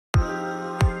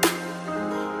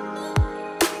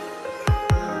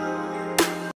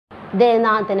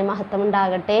ദൈവനാമത്തിന് മഹത്വം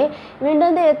ഉണ്ടാകട്ടെ.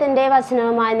 വീണ്ടും ദൈവത്തിൻ്റെ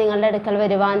വചനവുമായി നിങ്ങളുടെ അടുക്കൽ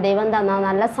വരുവാൻ ദൈവം തന്ന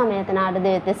നല്ല സമയത്തിനായിട്ട്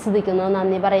ദൈവത്തെ സ്തുതിക്കുന്നു,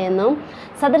 നന്ദി പറയുന്നു.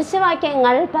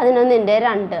 സദൃശവാക്യങ്ങൾ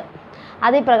 11:2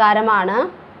 അതിപ്രകാരമാണ്: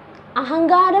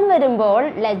 അഹങ്കാരം വരുമ്പോൾ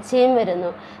ലജ്ജയും വരുന്നു,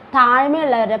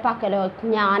 താഴ്മയുള്ളവരുടെ പക്കലോ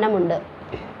ജ്ഞാനമുണ്ട്.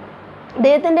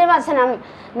 ദൈവത്തിൻ്റെ വചനം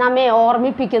നമ്മെ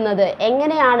ഓർമ്മിപ്പിക്കുന്നത്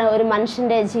എങ്ങനെയാണ് ഒരു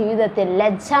മനുഷ്യൻ്റെ ജീവിതത്തിൽ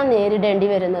ലജ്ജ നേരിടേണ്ടി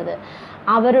വരുന്നത്.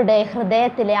 അവരുടെ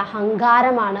ഹൃദയത്തിലെ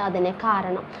അഹങ്കാരമാണ് അതിന്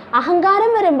കാരണം.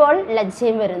 അഹങ്കാരം വരുമ്പോൾ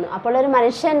ലജ്ജയും വരുന്നു. അപ്പോൾ ഒരു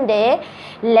മനുഷ്യൻ്റെ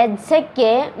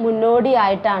ലജ്ജയ്ക്ക്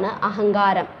മുന്നോടിയായിട്ടാണ്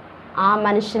അഹങ്കാരം ആ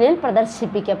മനുഷ്യനിൽ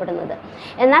പ്രദർശിപ്പിക്കപ്പെടുന്നത്.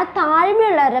 എന്നാൽ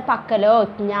താഴ്മയുള്ളവരുടെ പക്കലോ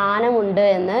ജ്ഞാനമുണ്ട്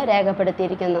എന്ന്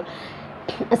രേഖപ്പെടുത്തിയിരിക്കുന്നു.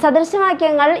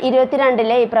 സദൃശവാക്യങ്ങൾ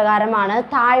 22 ഇപ്രകാരമാണ്: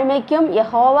 താഴ്മയ്ക്കും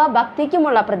യഹോവ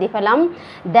ഭക്തിക്കുമുള്ള പ്രതിഫലം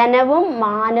ധനവും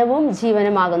മാനവും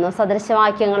ജീവനുമാകുന്നു.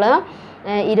 സദൃശവാക്യങ്ങൾ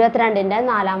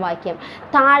 22:4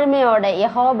 താഴ്മയോടെ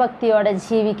യഹോഭക്തിയോടെ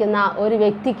ജീവിക്കുന്ന ഒരു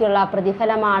വ്യക്തിക്കുള്ള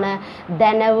പ്രതിഫലമാണ്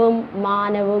ധനവും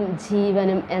മാനവും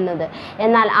ജീവനും എന്നത്.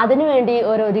 എന്നാൽ അതിനുവേണ്ടി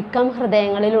ഒരുക്കം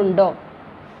ഹൃദയങ്ങളിലുണ്ടോ?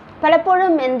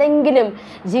 പലപ്പോഴും എന്തെങ്കിലും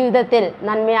ജീവിതത്തിൽ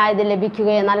നന്മയായത്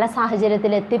ലഭിക്കുകയോ നല്ല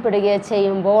സാഹചര്യത്തിൽ എത്തിപ്പെടുകയോ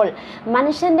ചെയ്യുമ്പോൾ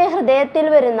മനുഷ്യൻ്റെ ഹൃദയത്തിൽ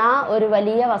വരുന്ന ഒരു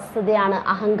വലിയ വസ്തുതയാണ്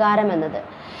അഹങ്കാരം എന്നത്.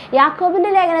 യാക്കോബിൻ്റെ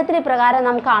ലേഖനത്തിൽ ഇപ്രകാരം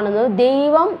നാം കാണുന്നു: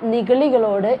 ദൈവം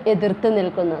നിഗളികളോട് എതിർത്ത്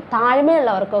നിൽക്കുന്നു,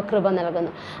 താഴ്മയുള്ളവർക്കോ കൃപ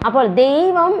നൽകുന്നു. അപ്പോൾ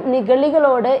ദൈവം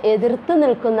നിഗളികളോട് എതിർത്ത്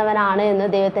നിൽക്കുന്നവനാണ് എന്ന്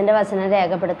ദൈവത്തിൻ്റെ വചനം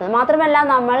രേഖപ്പെടുത്തുന്നു. മാത്രമല്ല,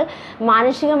 നമ്മൾ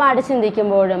മാനുഷികമായിട്ട്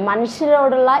ചിന്തിക്കുമ്പോഴും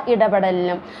മനുഷ്യരോടുള്ള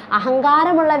ഇടപെടലിനും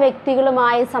അഹങ്കാരമുള്ള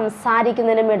വ്യക്തികളുമായി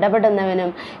സംസാരിക്കുന്നതിനും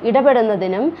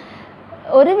ഇടപെടുന്നതിനും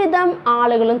ഒരുവിധം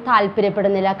ആളുകളും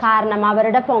താല്പര്യപ്പെടുന്നില്ല. കാരണം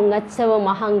അവരുടെ പൊങ്ങച്ചവും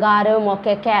അഹങ്കാരവും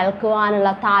ഒക്കെ കേൾക്കുവാനുള്ള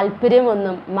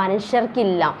താല്പര്യമൊന്നും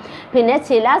മനുഷ്യർക്കില്ല. പിന്നെ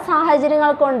ചില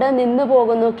സാഹചര്യങ്ങൾ കൊണ്ട് നിന്നു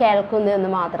പോകുന്നു, കേൾക്കുന്നു എന്ന്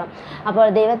മാത്രം. അപ്പോൾ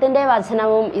ദൈവത്തിൻ്റെ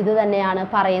വചനവും ഇത് തന്നെയാണ്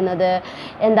പറയുന്നത്.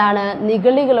 എന്താണ്?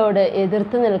 നിഗളികളോട്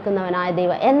എതിർത്ത് നിൽക്കുന്നവനായ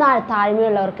ദൈവം എന്നാൽ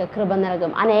താഴ്മയുള്ളവർക്ക് കൃപ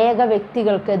നൽകും. അനേക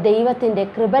വ്യക്തികൾക്ക് ദൈവത്തിൻ്റെ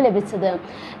കൃപ ലഭിച്ചത്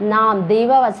നാം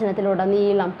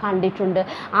ദൈവവചനത്തിലുടനീളം കണ്ടിട്ടുണ്ട്.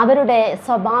 അവരുടെ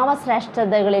സ്വഭാവ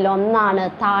ശ്രേഷ്ഠതകളിൽ ഒന്നാണ്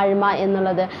താഴ്മ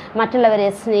എന്നുള്ളത്. മറ്റുള്ളവരെ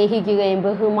സ്നേഹിക്കുകയും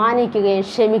ബഹുമാനിക്കുകയും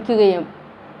ക്ഷമിക്കുകയും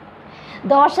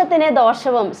ദോഷത്തിന്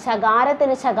ദോഷവും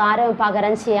ശകാരത്തിന് ശകാരവും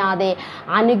പകരം ചെയ്യാതെ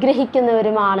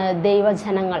അനുഗ്രഹിക്കുന്നവരുമാണ്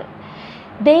ദൈവജനങ്ങൾ.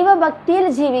 ദൈവഭക്തിയിൽ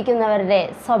ജീവിക്കുന്നവരുടെ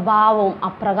സ്വഭാവവും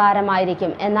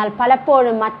അപ്രകാരമായിരിക്കും. എന്നാൽ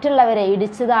പലപ്പോഴും മറ്റുള്ളവരെ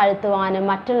ഇടിച്ചു താഴ്ത്തുവാനും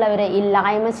മറ്റുള്ളവരെ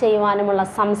ഇല്ലായ്മ ചെയ്യുവാനുമുള്ള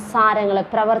സംസാരങ്ങളും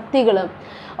പ്രവൃത്തികളും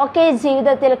ഒക്കെ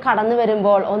ജീവിതത്തിൽ കടന്നു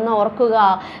വരുമ്പോൾ ഒന്ന് ഓർക്കുക,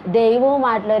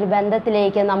 ദൈവവുമായിട്ടുള്ള ഒരു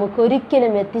ബന്ധത്തിലേക്ക്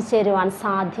നമുക്കൊരിക്കലും എത്തിച്ചേരുവാൻ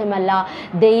സാധ്യമല്ല.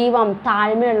 ദൈവം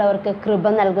താഴ്മയുള്ളവർക്ക് കൃപ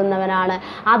നൽകുന്നവനാണ്.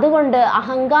 അതുകൊണ്ട്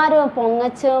അഹങ്കാരവും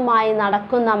പൊങ്ങച്ചവുമായി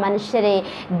നടക്കുന്ന മനുഷ്യരെ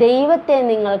ദൈവത്തെ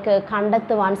നിങ്ങൾക്ക്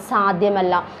കണ്ടെത്തുവാൻ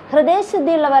സാധ്യമല്ല.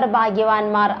 ഹൃദയശുദ്ധിയുള്ളവർ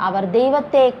ഭാഗ്യവാന്മാർ, അവർ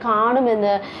ദൈവത്തെ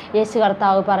കാണുമെന്ന് യേശു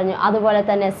കർത്താവ് പറഞ്ഞു. അതുപോലെ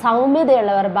തന്നെ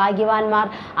സൗമ്യതയുള്ളവർ ഭാഗ്യവാന്മാർ,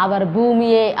 അവർ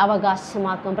ഭൂമിയെ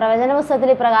അവകാശമാക്കും. പ്രവചന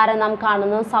പുസ്തകത്തിൽ പ്രകാരം നാം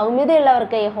കാണുന്നു: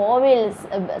 സൗമ്യതയുള്ളവർക്ക് യഹോവയിൽ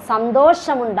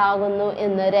സന്തോഷമുണ്ടാകുന്നു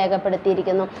എന്ന്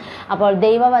രേഖപ്പെടുത്തിയിരിക്കുന്നു. അപ്പോൾ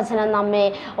ദൈവവചനം നമ്മെ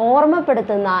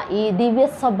ഓർമ്മപ്പെടുത്തുന്ന ഈ ദിവ്യ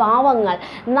സ്വഭാവങ്ങൾ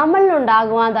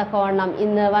നമ്മളിലുണ്ടാകുവാൻ തക്കവണ്ണം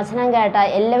ഇന്ന് വചനം കേട്ട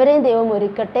എല്ലാവരെയും ദൈവം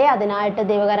ഒരുക്കട്ടെ. അതിനായിട്ട്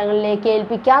ദൈവകരങ്ങളിലേക്ക്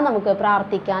ഏൽപ്പിക്കാൻ നമുക്ക്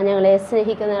പ്രാർത്ഥിക്കാം. ഞങ്ങളെ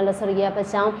സ്നേഹിക്കുന്ന ഞങ്ങളുടെ സ്വർഗീയ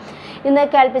അപ്പച്ചാ, ഇന്ന്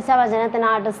കേൾപ്പിച്ച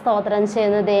വചനത്തിനായിട്ട് സ്തോത്രം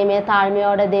ചെയ്യുന്ന ദൈവമേ,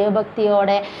 താഴ്മയോടെ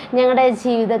ദൈവഭക്തിയോടെ ഞങ്ങളുടെ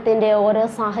ജീവിതത്തിൻ്റെ ഓരോ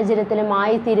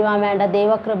സാഹചര്യത്തിലുമായി തീരുവാൻ വേണ്ട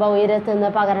ദൈവകൃപ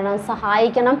ഉയരത്തുനിന്ന് പകരണം,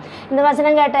 സഹായിക്കണം. ഇന്ന്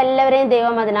വചനം കേട്ട എല്ലാവരെയും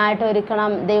ദൈവം അതിനായിട്ട്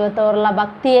ഒരുക്കണം. ദൈവത്തോടുള്ള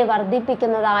ഭക്തിയെ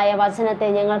വർദ്ധിപ്പിക്കുന്നതായ വചനത്തെ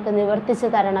ഞങ്ങൾക്ക് നിവർത്തിച്ചു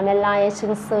തരണം. എല്ലാ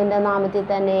യേശുക്രിസ്തുവിൻ്റെ നാമത്തിൽ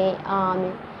തന്നെ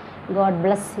ആമേൻ. God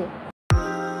bless you.